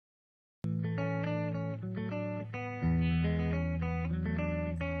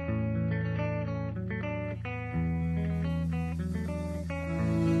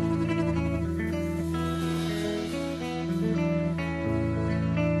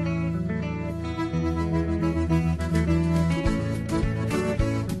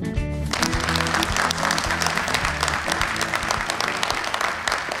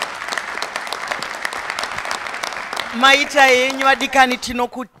Maita yenyu vadikani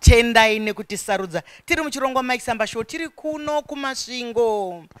tinokutendai nekutisarudza. Tiri muchirongwa Mai Chisamba Show, tiri kuno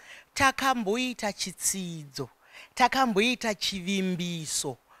kuMasvingo. Takamboita chitsidzo, takamboita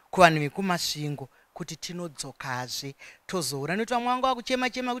chivimbiso kuvanhu vekuMasvingo kuti tinodzokazve tozoura. Noti vamwe vangu vakuchema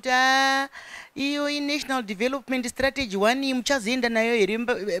chema kuti iyo National Development Strategy 1 muchazoenda nayo here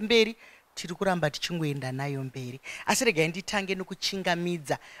mberi. Tiri kuramba tichingoenda nayo mberi. Asi regai nditange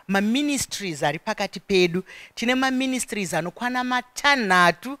nokuchingamidza maministries ari pakati pedu. Tine maministries anokwana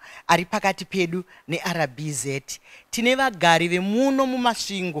matanhatu ari pakati pedu neRBZ. Tine vagari vemuno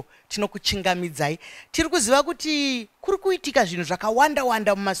muMasvingo tinokuchingamidzai. Tiri kuziva kuti kuri kuitika zvinhu zvakawanda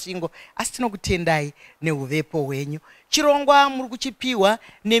wanda muMasvingo, asi tinokutendai neuvepo hwenyu. Chirongwa muri kuchipiwa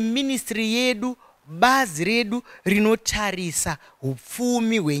neministry yedu, bazi redu rinotarisa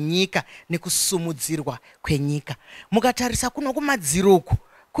upfumi hwenyika nekusumudzirwa kwenyika. Mukatarisa kuno kumadziroku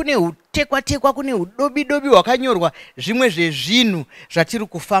kune utekwa-tekwa, kune udobi-dobi hwakanyorwa zvimwe zvezvinhu zvatiri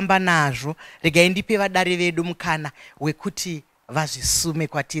kufamba nazvo. Regai ndipe vadare vedu mukana wekuti vazvisume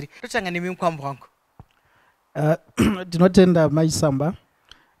kwatiri. Totanga nemi mukwambo wangu. Tinotenda Mai Chisamba.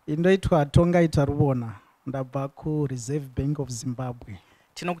 Indoitwa Tongaita Ruvona, ndabva kuReserve Bank of Zimbabwe.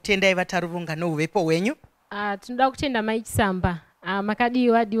 Tinokutendai vataruvonga nouvepo hwenyu. Tinoda kutenda Mai Chisamba.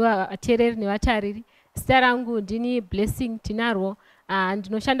 Makadiwa vateereri nevatariri. Zita rangu ndini Blessing Tinarwo.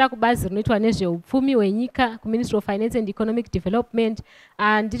 Ndinoshanda kubazi rinoitwa nezveupfumi hwenyika kuMinistry of Finance and Economic Development.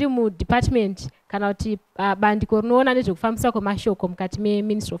 Ndiri mudepartment kana kuti bandiko rinoona nezvekufambisa kwemashoko mukati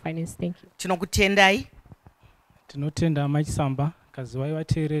meMinistry of Finance. Thank you. Tinokutendai. Tinotenda Mai Chisamba, kazivai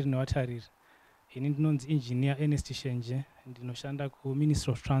vateereri nevatariri. Ini ndinonzi Engineer Ernest Shenje, ndinoshanda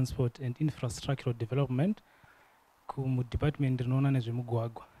kuMinistry of Transport and Infrastructural Development kumudepartment rinoona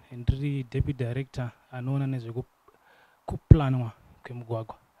nezvemugwagwa. Ndiri Deputy Director anoona nezvekuplanwa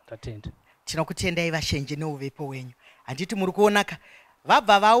kwemugwagwa. Ndatenda. Tinokutendai vashenje neuvepo hwenyu. Handiti muri kuonaka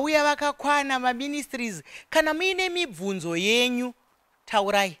vabva vauya vakakwana maministries. Kana muine mibvunzo yenyu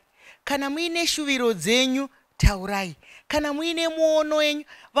taurai, kana muine shuviro dzenyu taurai, kana muine muono yenyu.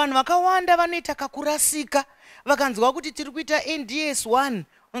 Vanhu vakawanda vanoita kakurasika vakanzwa kuti tiri kuita NDS1,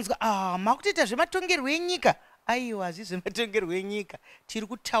 unonzwa makutoita zvematongerwo enyika. Aiwa, hazvi zvematongerwo enyika. Tiri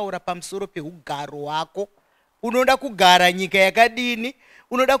kutaura pamusoro peugaro hwako. Unoda kugara nyika yakadini?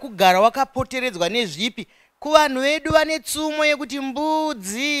 Unoda kugara wakapoteredzwa nezvipi? Kuvanhu vedu vane tsumo yekuti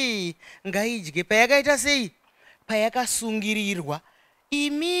mbudzi ngaidye payakaita sei, payakasungirirwa.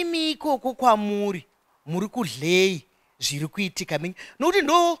 Imimi ikoko kwamuri muri kudlei zviri kuitika menyu, nokuti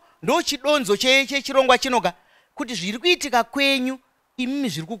ndo chidonzo chechirongwa chinoka kuti zviri kuitika kwenyu imimi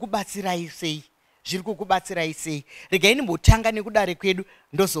zviri kukubatsirai sei, zviri kukubatsirai sei. Regai ndimbotanga nekudare kwedu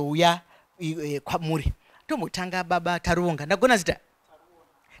ndozouya kwamuri. Tombotanga baba Taruvonga. Ndagona zita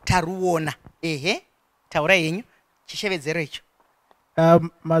Taruona. Ehe, taura yenyu chishevedzero icho.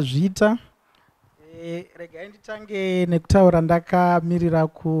 Mazvita regai nditange nekutaura ndakamirira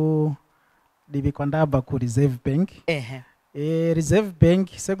kudivi kwandabva kuReserve Bank. Reserve Bank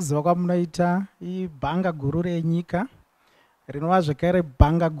sekuziva kwamunoita ibhanga guru renyika, rinova zvekare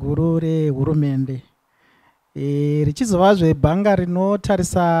bhanga guru rehurumende. Richizovazve bhanga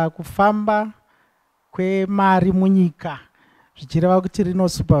rinotarisa kufamba kwemari munyika, zvichireva kuti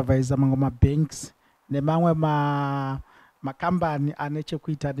rinosupervisa mamwe mabanks nemamwe makambani ane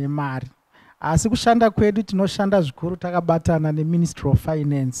chekuita nemari. Asi kushanda kwedu tinoshanda zvikuru takabatana neMinistry of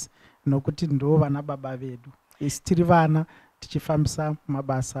Finance, nokuti ndo vana baba vedu. Isi tiri vana tichifambisa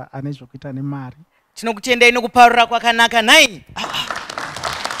mabasa ane zvekuita nemari. Tinokutendai nokupaurira kwakanaka nai.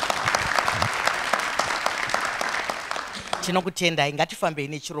 Tinokutendai, ngatifambei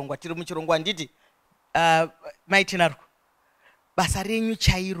nechirongwa. Tiri muchirongwa nditi Mai Tinarwo, basa renyu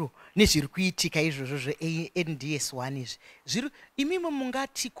chairo nezviri kuitika izvozvo zveNDS1 izvi zviri imimi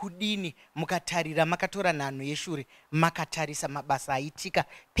mungati kudini mukatarira, makatora nhano yeshure makatarisa mabasa aitika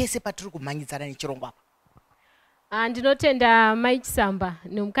pese patiri kumhanyidzana nechirongwa apa? Ndinotenda Mai Chisamba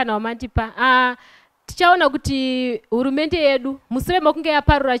nemukana wamandipa. Tichaona kuti hurumende yedu mushure mekunge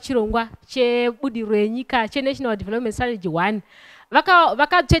yaparura chirongwa chebudiro yenyika cheNational Development Strategy 1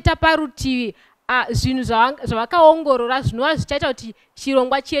 vakatsveta parutivi zvinhu zvavakaongorora zvinova zvichaita kuti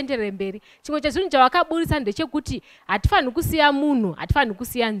chirongwa chienderere mberi. Chimwe chezvinhu chavakaburisa ndechekuti hatifaniri kusiya munhu, hatifaniri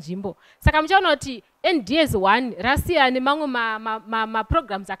kusiya nzvimbo. Saka muchaona kuti NDS 1 rasiya nemamwe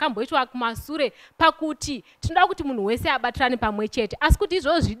maprograms akamboitwa kumasure pakuti tinoda kuti munhu wese abatirane pamwe chete, asi kuti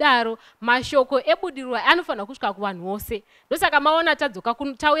izvo zvidaro mashoko ebudirwa anofanira kusvika kuvanhu vose. Ndosaka maona tadzoka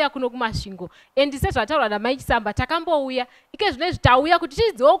tauya kuno kumasvingo, and sezvataurwa naMai Chisamba takambouya ike zvinezvi tauya kuti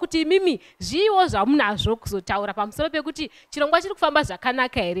tidziwo kuti imimi zviwo zvamunazvo kuzotaura pamusoro pekuti chirongwa chiri kufamba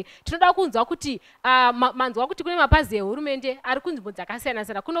zvakanaka here. Tinoda kunzwa kuti manzwa kuti kune mapazi ehurumende ari kunzvimbo dzakasiyana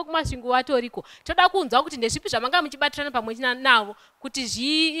siyana kuno kumasvingo watoriko. Toda kunzwa kuti ndezvipi zvamanga muchibatirana pamwe navo kuti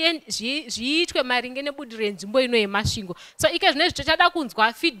zviitwe maringe nebudiro renzvimbo ino yemasvingo. So ike zvinezvi tochada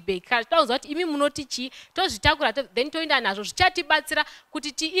kunzwa feedback, kana toda kunzwa kuti imi munoti chii, tozvitakura then toenda nazvo zvichatibatsira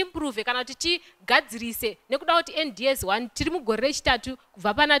kuti tiimprove kana kuti tigadzirise, nekuda kuti NDS 1 tiri mugore rechitatu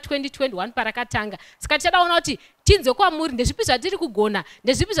kubva pana 2021 parakatanga. Saka tichada kuona kuti tinzwe kwamuri ndezvipi zvatiri kugona,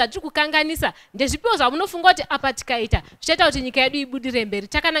 ndezvipi zvatiri kukanganisa, ndezvipiwo zvamunofunga kuti apa tikaita zvichaita kuti nyika yedu ibudire mberi.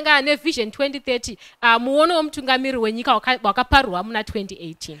 Takanangana nevision 2030, muono wemutungamiri wenyika wakaparurwa muna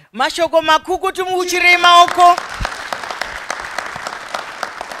 2018. Mashoko makukutu muchirei maoko.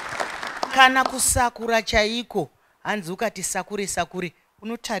 Kana kusakura chaiko, hanzi ukati sakure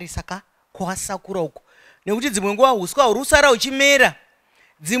unotarisa kwasakura uko, nekuti dzimwe nguva huswa hurusara huchimera,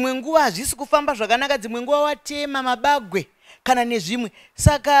 dzimwe nguva hazvisi kufamba zvakanaka, dzimwe nguva watema mabagwe kana nezvimwe.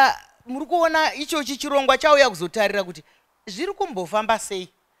 Saka muri kuona ichochi chirongwa chauya kuzotarira kuti zviri kumbofamba sei,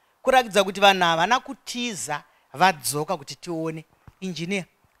 kurakidza kuti vanhu havana kutiza vadzoka kuti tione. Engineer,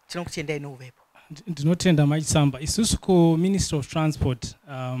 tinokutendai nouvepo. Ndinotenda Mai Chisamba. Isusu ku Ministry of Transport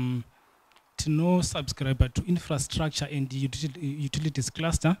subscribe to infrastructure and utilities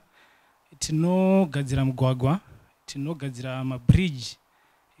cluster. Tinogadzira mugwagwa, tinogadzira mabridge,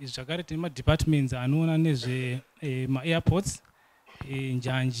 zvakare tine madepartments anoona nezve maairports,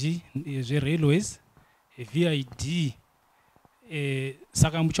 njanji, zve-railways, VID.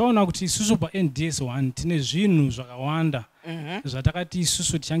 Saka muchaona kuti isusu pa-NDS 1 tine zvinhu zvakawanda zvatakati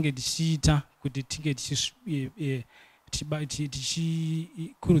isusu tichange tichiita kuti tinge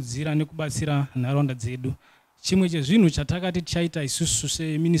tichikurudzira nekubatsira nharaunda dzedu. Chimwe chezvinhu chatakati tichaita isusu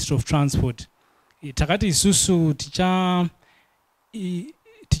seMinistry of Transport, takati isusu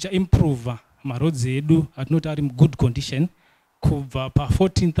tichaimprova maroads edu atinoti ari mugood condition kubva pa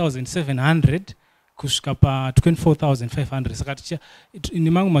 14,700 kusvika pa 24,500. Saka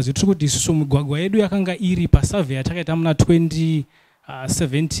nemamwe mazwi tiri kuti isusu migwagwa yedu yakanga iri pasurvey yatakaita muna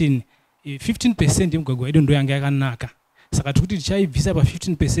 2017, 15% yemigwagwa yedu ndo yanga yakanaka. Saka tiri kuti tichaibvisa pa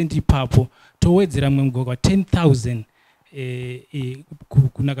 15% ipapo towedzera mumwe mugwagwa 10,000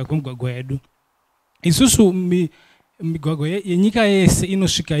 kunaka kwemigwagwa yedu. Isusu migwagwa yenyika yese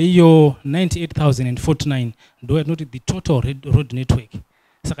inosvika iyo 98,049 ndo yatinoti the total road network.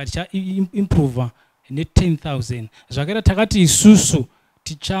 Saka tichaimprova ne10,000. Zvakaita takati isusu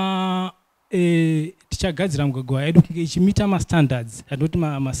tichagadzira mugwagwa yedu kunge ichimita mastandards atinoti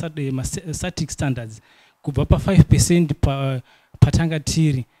static standards kubva pa 5% patanga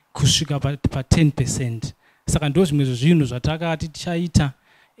tiri kusvika pa 10%. Saka ndo zvimwe zvinhu zvatakati tichaita.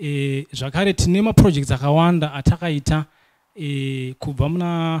 Zvakare tine maprojects akawanda atakaita kubva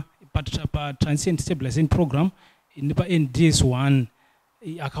muna pa transition stabilization program nepa NDS 1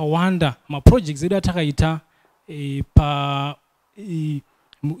 akawanda. Maprojects edu atakaita pa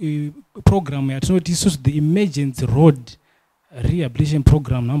program yatinoti isusu the emergency road rehabilitation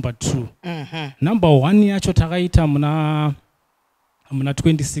program number 2. Number 1 yacho takaita muna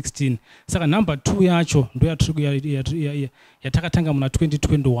 2016. Saka number 2 yacho ndo yatakatanga muna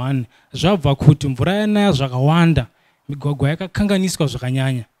 2021. Zvabva kuti mvura yanaya zvakawanda, migwagwa yakakanganiswa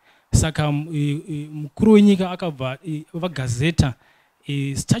zvakanyanya. Saka mukuru wenyika akabva vagazeta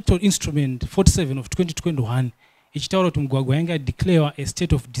statutory instrument 47 of 2021 ichitaura kuti mugwagwa yanga declare a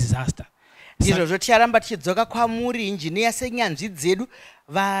state of disaster. Ndizvo ticharamba tichidzoka kwamuri injiniya senyanzvi dzedu,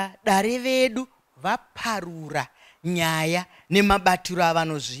 vadare vedu vaparura nyaya nemabatiro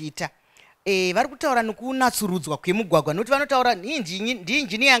avanozviita. Vari kutaura nekunatsurudzwa kwemugwagwa, nokuti vanotaura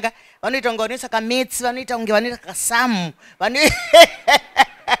ndiinjiniya yanga vanoita kunge vanoisa kametsi, vanoita kunge vanoita kasamu,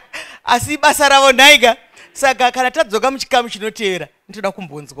 asi basa ravo nhaiga. Saka kana tadzoka muchikamu chinotevera nitoda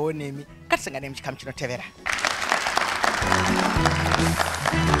kumbonzwawo nemi. Ngatisangane muchikamu chinotevera.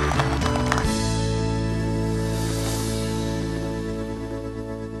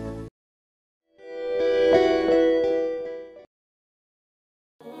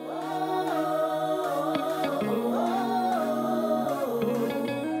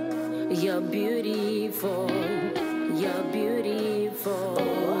 You're beautiful, you're beautiful.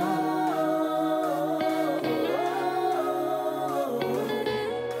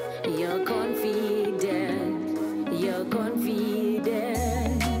 You're confident, you're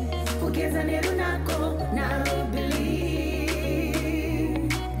confident. kugeza nerunako narubili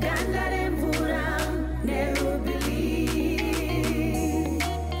ganda remvura nerubili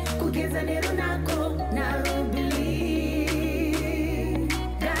kugeza nerunako narubili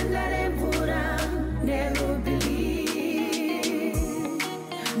ganda remvura nerubili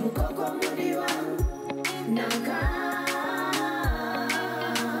mukoko mudiwa naka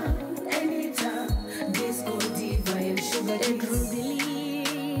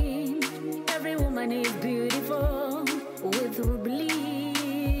every woman is beautiful with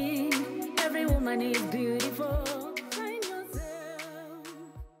Rubili. Every woman is beautiful. Find yourself.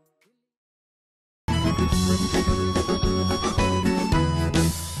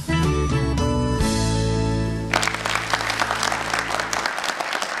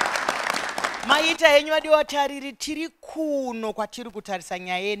 Maita henyu vatariri, tiri kuno kwatiri kutarisa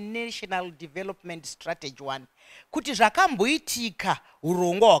nyaya yeNational Development Strategy 1 kuti zvakamboitika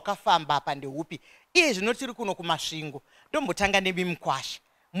urongwa hwakafamba apa ndeupi. Iye zvino tiri kuno kumasvingo, ndombotanga nemimukwasha.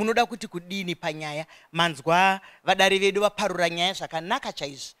 Munoda kuti kudini panyaya, manzwa vadari vedu vaparura nyaya zvakanaka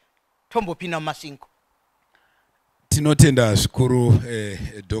chaizvo. Tombopinda mumasvingo. Tinotenda zvikuru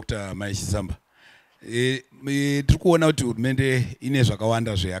Dr. Mai Chisamba. Tiri kuona kuti hurumende ine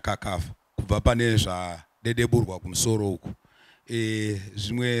zvakawanda zvayakakava kubva pane zvadedeburwa kumusoro uku.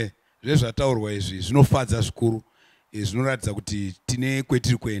 Zvimwe zvezvataurwa izvi zvinofadza zvikuru, zvinoratidza kuti tine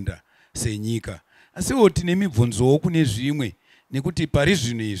kwetiri kuenda senyika. Asiwo tine mibvunzowo kune zvimwe, nekuti pari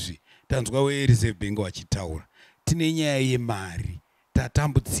zvino izvi tanzwa weReserve Bank wachitaura. Tine nyaya yemari,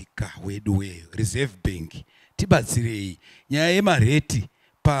 tatambudzika wedu weReserve Bank. Tibatsirei nyaya yemareti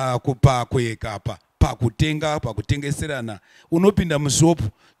pakukweka apa pakutenga pakutengeserana. Unopinda mushopu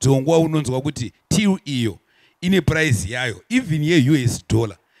dzongwa unonzwa kuti till iyo ine price yayo, even ye-US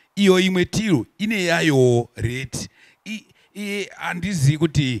dollar. Iyo imwe till ine yayo rate. Handizivi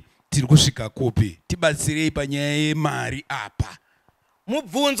kuti tiri kusvika kopi. Tibatsirei panyaya yemari apa.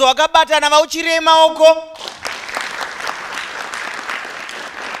 Mubvunzo wakabatana vauchirei maoko.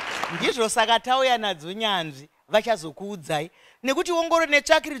 Ndizvo saka tauya nadzo nyanzvi vachazokuudzai, nekuti ongoro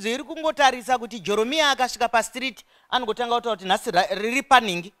netsvakiridzo iri kungotarisa kuti Jeromia akasvika pastreet anogotanga kutaura kuti nhasi riri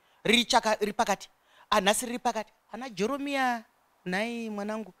paningi, riri pakati. Nhasi riri pakati. Ana Jeromia, nai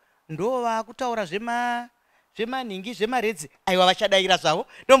mwanangu, ndo vakutaura zvemaningi zvemaredzi. Aiwa vachadaira zvavo.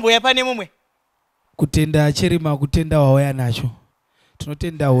 Ndombouya pane mumwe. Kutenda Cherima, kutenda wauya nacho.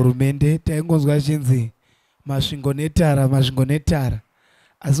 Tinotenda hurumende, taingonzwa chinzi masvingo netara, masvingo netara.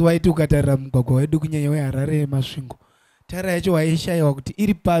 Asi waiti ukatarira mugwagwa wedu kunyanya weHarare yemasvingo, tara yacho waishayiwa kuti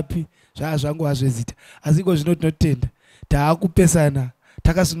iri papi, zvangu hazvezita. Asi iko zvino tinotenda taakupesana,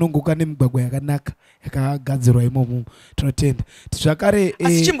 takasununguka nemigwagwa yakanaka yakagadzirwa imomo. Tinotenda zvakare.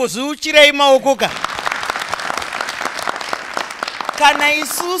 Asi chimbozuchirei maokoka. Kana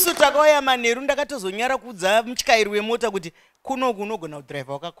isusu takauya manheru ndakatozonyara kudza mutyairi wemota kuti kuno kunogona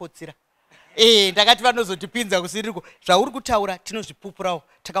kudhiraivha wakakotsira. Ndakati vanozotipinza kusiriko. Zvauri kutaura tinozvipupurawo,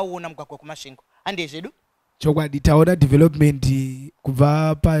 takauona mugwagwa kumasvingo. Hande zvedu? Chokwadi taona development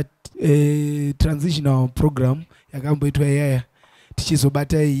kubva pa transitional program yakamboitwa yaya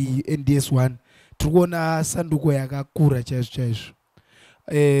tichizobata NDS1. Tiri kuona sanduko yakakura chaizvo chaizvo.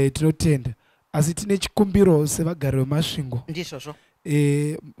 Tinotenda. Asi tine chikumbiro sevagari vemasvingo. Ndizvozvo.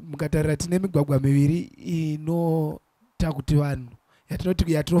 Mukatarira tine migwagwa miviri inoita kuti vanhu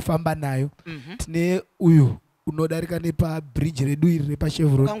yatinoti yatinofamba nayo. Tine uyu unodarika nepabridge redu iri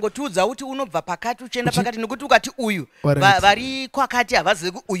repachevron. Ukangotiudza kuti unobva pakati uchienda pakati, nekuti ukati uyu vari kwakati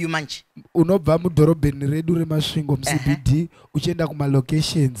havazivi uyu manje. Unobva mudhorobheni redu remasvingo muCBD uchienda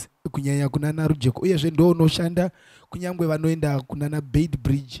kumalocations kunyanya kunana Rujeko, uyezve ndo unoshanda kunyangwe vanoenda kunana Bait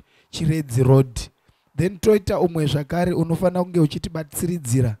Bridge, Chiredzi Road. Then toita umwe zvakare unofanira kunge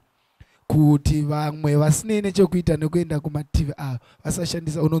uchitibatsiridzira kuti vamwe vasinei nechekuita nekuenda kumativi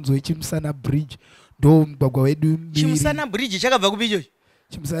vasashandisa unonzi weChimusana Bridge. Ndo mugwagwa wedu mbiri. Chimusana Bridge chakabva kupi ichocho?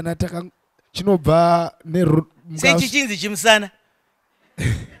 Chimusana chinobva sei chichinzi Chimusana?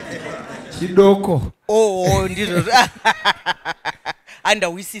 Chidoko. Ndizvo.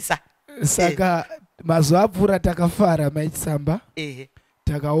 Andawisisa. Saka mazuva apfuura takafara Mai Chisamba.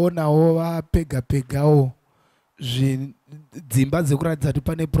 Takaonawo vapega pegawo dzimba dzekuratidza kuti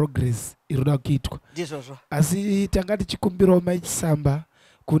pane progress inoda kuitwa. Ndizvozvo. Asi tanga tichikumbirawo Mai Chisamba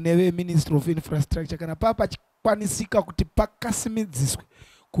kune veMinistry of Infrastructure kana papachikwanisika kuti pakasimidziswe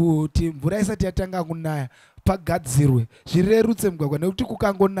kuti mvura isati yatanga kunaya pagadzirwe zvirerutse mugwagwa, nekuti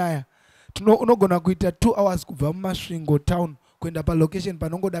kukangonaya unogona kuita 2 hours kubva mumasvingo town kuenda palocation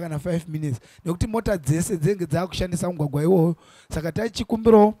panongoda kana 5 minutes, nekuti mota dzese dzenge dzakushandisa mugwagwa iwoyo. Saka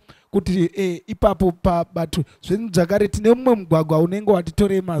taichikumbirawo kuti ipapo pabatu zvinhu zvakare tine mumwe mugwagwa unenge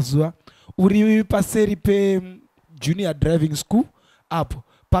watitorei mazuva uri paseri junior driving school apo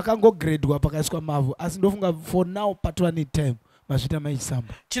pakangogredwa pakaiswa mavhu asi ndofunga for now patova netime. Mazvita Mai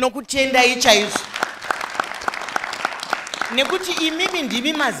Chisamba, tinokutendai chaizvo nekuti imimi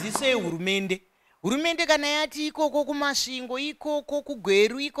ndimi maziso ehurumende. Hurumende kana yati ikoko kumasvingo, ikoko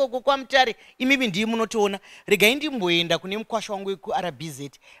kugweru, ikoko kwaMutare, imimi ndii munotiona. Regai ndimboenda kune mukwasha wangu kuRBZ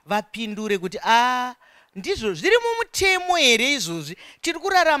vapindure kuti ndizvo zviri mumutemo here izvozvi, tiri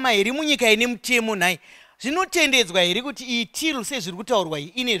kurarama here munyika ine mutemo nhai, zvinotendedzwa here kuti iyi tiru sezviri kutaurwa iyi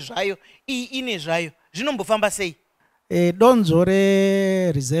ine zvayo, iyi ine zvayo, zvinombofamba sei? Donzo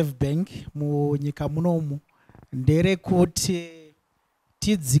reReserve Bank munyika munomu nderekuti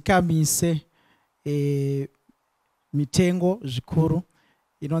tidzikamise mitengo zvikuru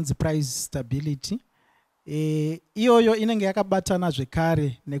inonzi price stability. Iyoyo inenge yakabatana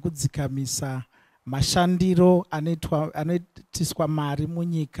zvekare nekudzikamisa mashandiro anoitiswa mari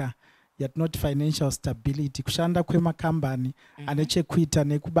munyika yatinoti financial stability, kushanda kwemakambani ane chekuita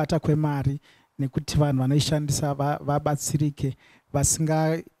nekubata kwemari nekuti vanhu vanoishandisa vabatsirike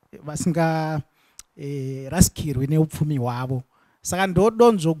vasinga rasikirwi neupfumi hwavo. Saka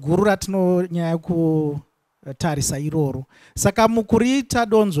ndodonzo guru ratinonyanya kutarisa iroro. Saka mukuriita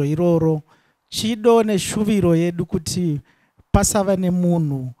donzo iroro chido neshuviro yedu kuti pasava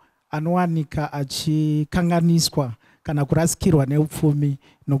nemunhu anowanika achikanganiswa kana kurasikirwa neupfumi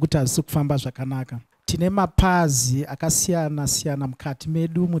nokuti hazisi kufamba zvakanaka. Tine mapazi akasiyana siyana mukati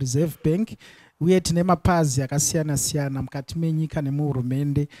medu muReserve Bank uye tine mapazi akasiyana siyana mukati menyika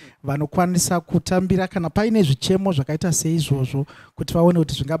nemuhurumende vanokwanisa kutambira kana paine zvichemo zvakaita seizvozvo kuti vaone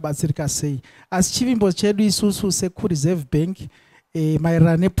kuti zvingabatsirika sei. Asi chivimbo chedu isusu sekuReserve Bank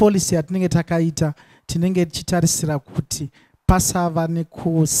maererano nepolicy yatinenge takaita tinenge tichitarisira kuti pasava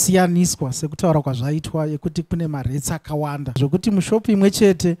nekusiyaniswa sekutaura kwazvaitwa yekuti kune maretsi akawanda zvokuti mushopu imwe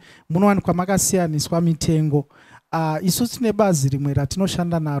chete munowanikwa makasiyaniswa mitengo. Isusu tine bazi rimwe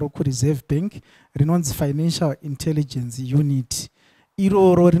ratinoshanda naro kuReserve Bank rinonzi Financial Intelligence Unit.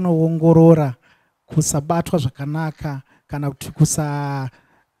 Iroro rinoongorora kusabatwa zvakanaka kana kuti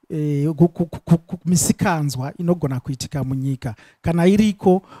misikanzwa inogona kuitika munyika. Kana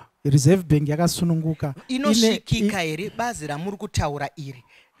iriko Reserve Bank yakasununguka. Inosvikika here bazi ramuri kutaura iri?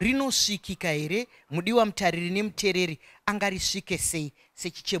 Rinosvikika here? Mudiwa mutariri nemutereri angarisvike sei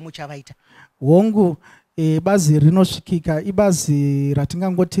sechichemo chavaita? Hongu bazi rinosvikika, ibazi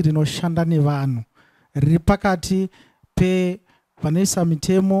ratingangoti rinoshanda nevanhu, riri pakati vanoisa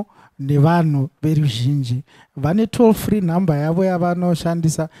mitemo nevanhu veruzhinji. Vane toll free number yavo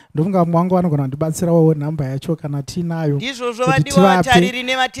yavanoshandisa. Ndofunga mwangu vanogona kundibatsirawo namba yacho kana tinayo. Ndizvozvo vadiwa vatariri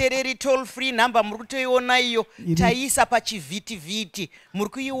nevatereri, toll free number muri kutoiona iyo, taisa pachivhiti-vhiti, muri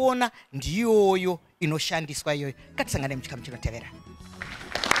kuiona ndiyoyo inoshandiswa iyoyo. Ngatisangane muchikamu chinotevera.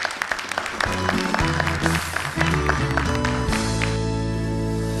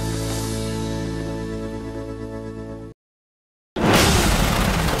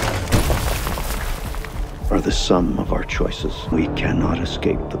 Are the sum of our choices. We cannot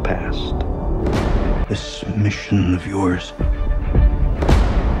escape the past. This mission of yours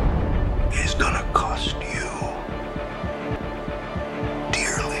is gonna cost you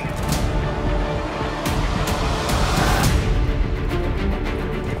dearly.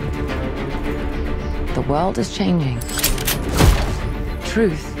 The world is changing.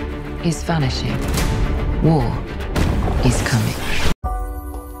 Truth is vanishing. War is coming.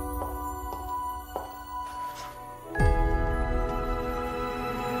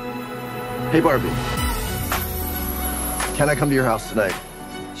 Hey, Barbie. Can I come to your house tonight?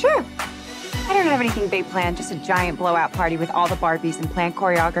 Sure. I don't have anything big planned, just a giant blowout party with all the Barbies and planned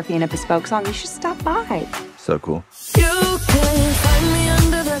choreography and a bespoke song. You should stop by. So cool. You can find me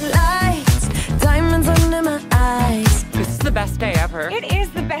under the lights, diamonds under my eyes. This is the best day ever. It is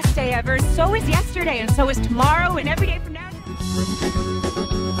the best day ever. So is yesterday, and so is tomorrow, and every day from now.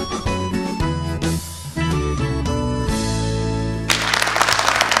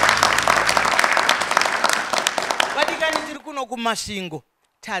 Kumasvingo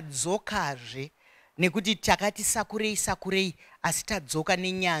tadzokazve nekuti takati sakurei asi tadzoka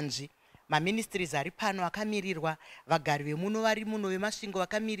nenyanzvi. Maministries ari pano akamirirwa, vagari vemuno vari muno vemasvingo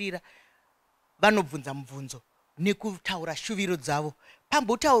vakamirira vanobvunza mubvunzo nekutaura shuviro dzavo.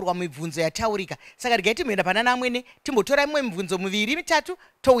 Pambotaurwa mibvunzo yataurika, saka regai timboenda pana namwene timbotora imwe mibvunzo miviri mitatu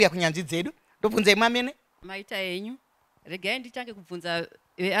touya kunyanzvi dzedu. Ndobvunzai mwamene. Maita henyu regai ndichange kubvunza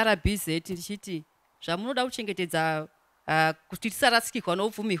veRBZ ndichiti zvamunoda kuchengetedza kuti tisarasikirwa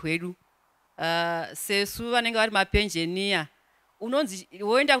noupfumi hwedu sesu vanenge vari mapenjeniya unonzi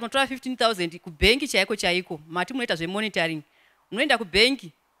woenda kunotora 15,000 kubhengi chaiko mati munoita zvemonitoring unoenda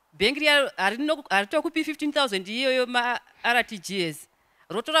kubhengi riya haritokupi 15,000 iyoyo ma-RTGS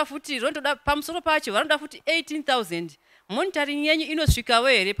rotora futi rondoda pamusoro pacho vanoda futi 18,000 monitoring yenyu inosvikawo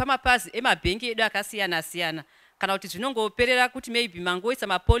here pamapazi emabhengi edu akasiyana-siyana kana kuti zvinongoperera kuti maybe mangoisa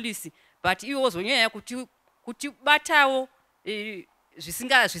mapolisi but iwo wozonyanya kuti batawo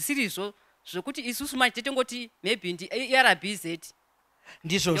zvisirizvo zvokuti isusu manje tetongoti maybe ndi RBZ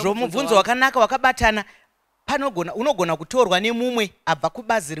ndizvo mubvunzo wakanaka wakabatana unogona kutorwa nemumwe abva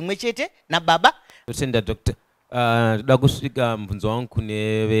kubazi rimwe chete nababa. Totenda Dr. Ndoda kusvika mubvunzo wangu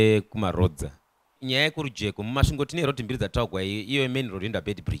kune vekumarodza. Nyaya yekurujeko mumasvingo tine road mbiri dzataurwa iyo main road enda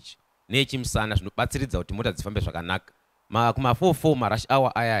Bed Bridge nechimusana zvinobatsiridza kuti mota dzifambe zvakanaka. Kuma 4 marush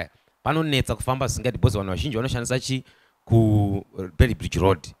hour aya panonetsa kufamba zvisingadi because vanhu vazhinji vanoshandisa ku Bed Bridge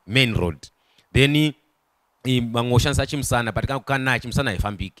road main road then vamwe voshandisa chimusana but kana chimusana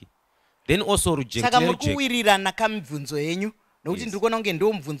haifambiki. Then also rujeko saka muri kuwirirana kamibvunzo yenyu nokuti ndiri kuona kunge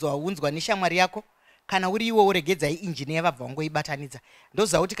ndo mubvunzo waunzwa neshamwari yako kana uri iwo uregedzai injiniya vabva vangoibatanidza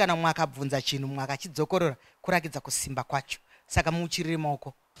ndoziva kuti kana mumwe akabvunza chinhu mumwe akachidzokorora kurakidza kusimba kwacho saka muuchirire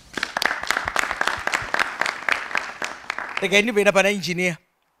maoko. Regai ndimboenda pana injiniya.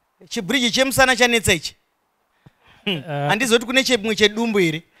 Chibhiriji chemusana chanetsa ichi handizoti kune chimwe chedumbu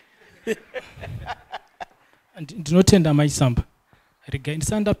here. Ndinotenda Mai Chisamba. Regai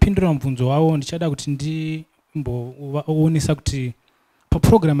ndisandapindura mubvunzo wavo ndichada kuti ndimboonesa kuti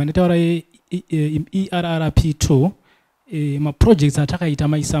paprogram anotaura ERRP2 maprojects atakaita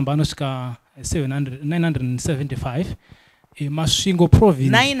Mai Chisamba anosvika 975 masvingo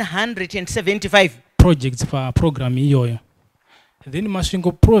province 975 projects paprogram iyoyo. Then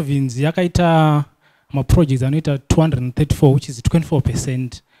masvingo province yakaita maprojects anoita 234 which is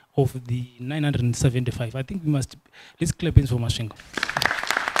 24% of the 975. I think let's clap hands for masvingo.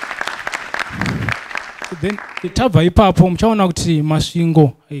 Then tabva ipapo muchaona kuti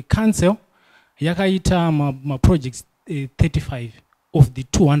masvingo council yakaita maprojects 35 of the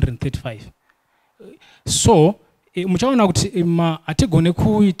 235. So muchaona kuti hatigone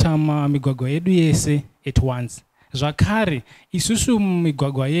kuita migwagwa yedu yese at once. Zvakare isusu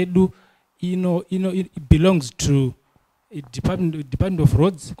migwagwa yedu it belongs to Department of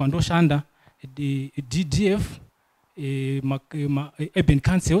Roads kwandoshanda DDF urban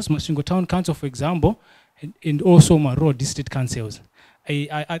councils Masvingo Town Council for example and also my road district councils.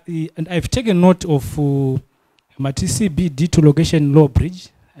 And I've taken note of TCB D2 location law bridge.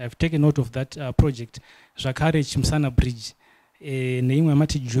 I've taken note of that project. Zvakare Chimsana bridge neimwe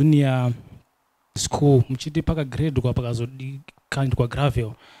mati junior school muchiti pakagrade kwa pakazodikandwa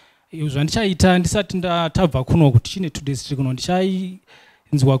gravel. Zvandichaita ndisati ndatabva kuno kuti chine 2 district kuno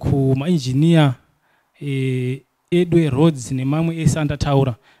ndichainzwa kumainjiniya edu roads nemamwe ese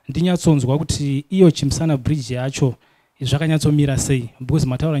andataura ndinyatsonzwa kuti iyo Chimsana bridge yacho zvakanyatsomira sei because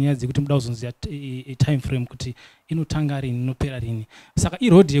mataura nyaya dzekuti muda kuzonziva time frame kuti inotanga rini inopera rini. Saka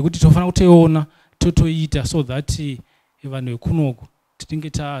iroad yekuti tofanira kutoiona totoita so that vanhu vekunoku tinge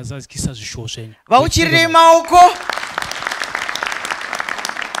tazadzikisa zvishuwo zvenyu. Vauchirire maoko.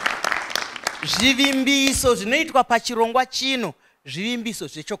 Zvivimbiso zvinoitwa pachirongwa chino zvivimbiso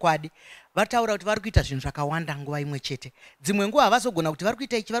zvechokwadi. Vataura kuti vari kuita zvinhu zvakawanda nguva imwe chete. Dzimwe nguva havazogona kuti vari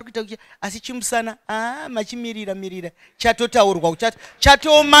kuita ichi asi Chimusana machimirira chatotaurwa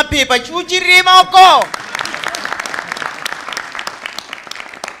chatomapepa chiuchirire maoko.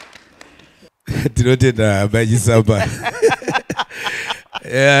 Tinotenda Mai Chisamba.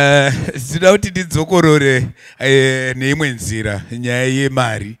 Sida kuti ndidzokorore neimwe nzira nyaya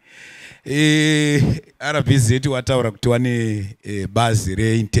yemari. RBZ wataura kuti wane bazi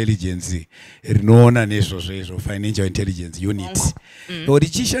reintelligence rinoona nezvozvo financial intelligence unit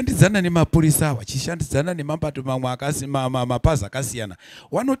richishandidzana nemapurisa vachishandidzana nemapato mamwe mapazi akasiyana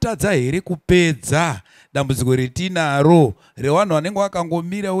wanotadza here kupedza dambudziko retinaro revanhu vanenge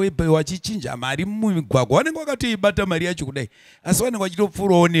vakangomira vachichinja mari mumigwagwa vanenge vakatoibata mari yacho kudai asi vanenge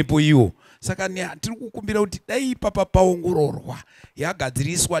vachitopfuurawo nepo ivo. Saka tiri kukumbira kuti dai ipapa paongororwa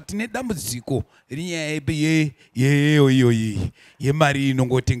yagadziriswa tine dambudziko rinyaya yemari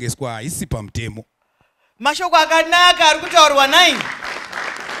inongotengeswa haisi pamutemo. Mashoko akanaka ari kutaurwa nai.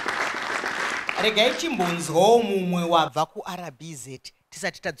 Regai chimbonzwawo mumwe wabva kuRBZ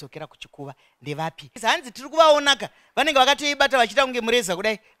tisati tadzokera kuchikuva ndevapi. Hanzi tiri kuvaonaka vanenge vakatoibata vachita kunge mureza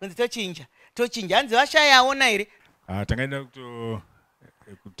kudai kunzi tochinja hanzi vashayaona here. Tangaenda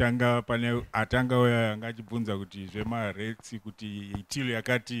kutanga pane atanga uya angachibvunza kuti zvemaretsi kuti itilo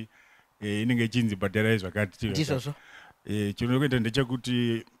yakati inenge ichinzi bhadharai zvakati. Ndizvozvo. chinokuita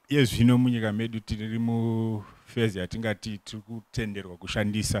ndechekuti yezvino munyika medu tiri mufezi yatingati tiri kutenderwa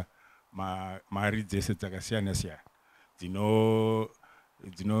kushandisa mari dzese dzakasiyana siyana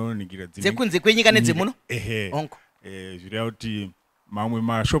dzinoningira dzekunze kwenyika nedzemuno zvireva kuti mamwe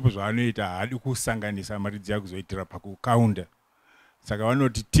mashopu zvaanoita haadi kusanganisa mari dziya kuzoitira pakukaunda, saka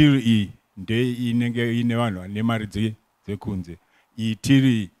vanoti tiri iyi ndoinenge ine vanhu vane mari dzekunze, iyi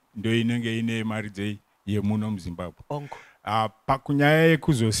tiri ndo inenge ine mari yemuno muZimbabwe. Pakunyaya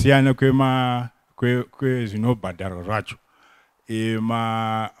yekuzosiyana kwezvinobhadharwa zvacho,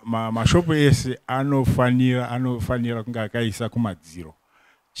 mashopu ese anofanira kunge akaisa kumadziro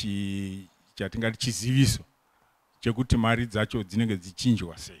chatingati chiziviso chekuti mari dzacho dzinenge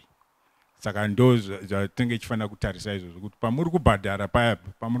dzichinjwa sei. Saka ndo zvatinenge tichifanira kutarisa izvozvo kuti pamuri kubhadhara paya,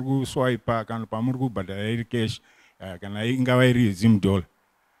 pamuri kuswaipa kana pamuri kubhadhara iri cash kana ingava iri $10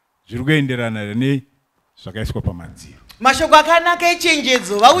 zviri kuenderana nezvakaiswa pamadziro. Mashoko akanaka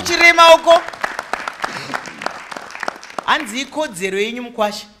echenjedzo vauchirema maoko. Hanzi ikodzero yenyu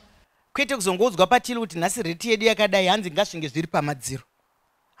mukwasha kwete kuzongoudzwa patili kuti nhasi reti yedu yakadai, hanzi ngasvinge zviri pamadziro.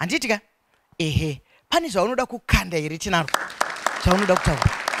 Handitika ehe, pane zvaunoda kukanda here tinaro zvaunoda kutaura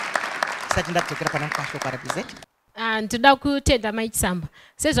sati ndakudzokera pana mukwasha RBZ? Ndoda kutenda Mai Chisamba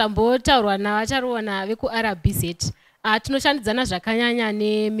sezvambotaurwa navachariona veku-RBZ. Tinoshandidzana zvakanyanya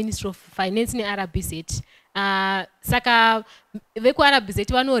neMinistry of Finance neRBZ. Saka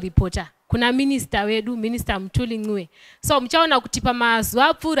veku-RBZ vanoripota kuna minista wedu, Minister Mutuli Ncube. So muchaona kuti pamazuva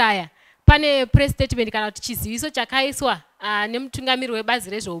apfuura aya pane press statement kana kuti chiziviso chakaiswa nemutungamiri webazi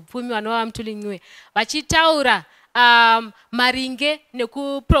rezveupfumi vanova Mutuli Ncube vachitaura maringe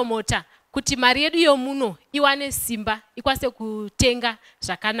nekupromota kuti mari yedu yomuno iwane simba ikwanise kutenga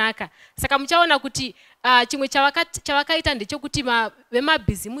zvakanaka. Saka muchaona kuti chimwe chavakaita ndechekuti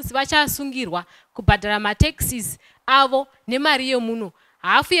vemabhizimusi vachasungirwa kubhadhara mataxes avo nemari yomuno.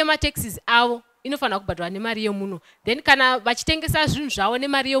 Hafu yemataxes avo inofanira kubhadharwa nemari yomuno. Then kana vachitengesa zvinhu zvavo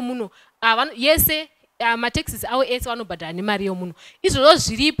nemari yomuno, yese mataxes avo ese vanobhadhara nemari yomuno. Izvozvo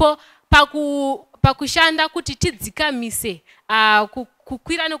zviripo pakushanda kuti tidzikamise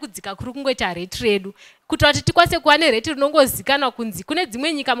kukwira nekudzika kuri kungoita rate redu kuitira kuti tikwanise kuva nerate rinongozikanwa kunzi kune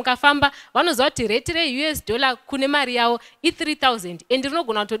dzimwe nyika mukafamba vanoziva kuti rate reUS dollar kune mari yavo i3000 and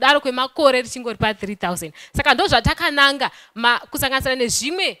rinogona kutodaro kwemakore richingori pa3000. Saka ndo zvatakananga kusanganisira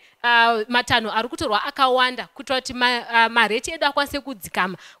nezvimwe matanho ari kutorwa akawanda kuitira kuti marate edu akwanise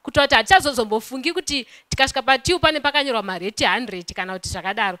kudzikama kuitira kuti hatichazozombofungi kuti tikasvika patiu pane pakanyorwa marate 100 kana kuti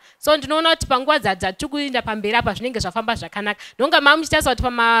zvakadaro. So ndinoona kuti panguva dzatiri kuenda pamberi apa zvinenge zvafamba zvakanaka. Ndonga muchitarisa kuti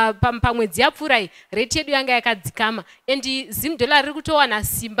pamwedzi yapfuura iyi rate yedu yanga yakadzikama and $10 riri kutowana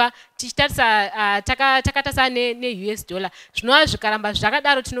simba tichitarisa takatarisa neUS dollar. Zvinova zvikaramba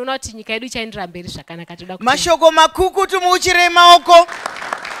zvakadaro tinoona kuti nyika yedu ichaendera mberi zvakanaka. Mashoko makukutu muuchire maoko.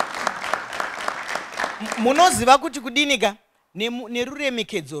 Munoziva kuti kudinika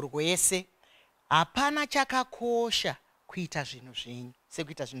neruremekedzo rwese hapana chakakosha kuita zvinhu zvenyu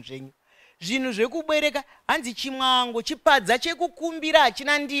sekuita zvinhu zvenyu. Zvinhu zvekubereka hanzi chimwango chipadza chekukumbira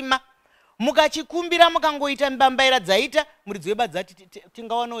hachina ndima. Mukachikumbira mukangoita mbambaira dzaita muridzi webadza ati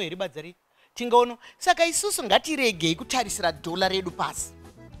tingaonawo here badza redu tingaonawo. Saka isusu ngatiregei kutarisira dhola redu pasi.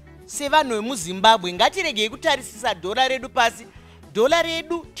 Sevanhu vemuZimbabwe ngatiregei kutarisisa dhola redu pasi. Dhola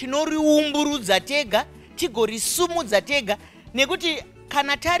redu tinoriumburudza tega, tigorisumudza tega, nekuti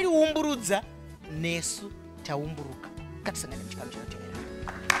kana tariumburudza nesu taumburuka. Ngatisangane muchikamu chinotevera.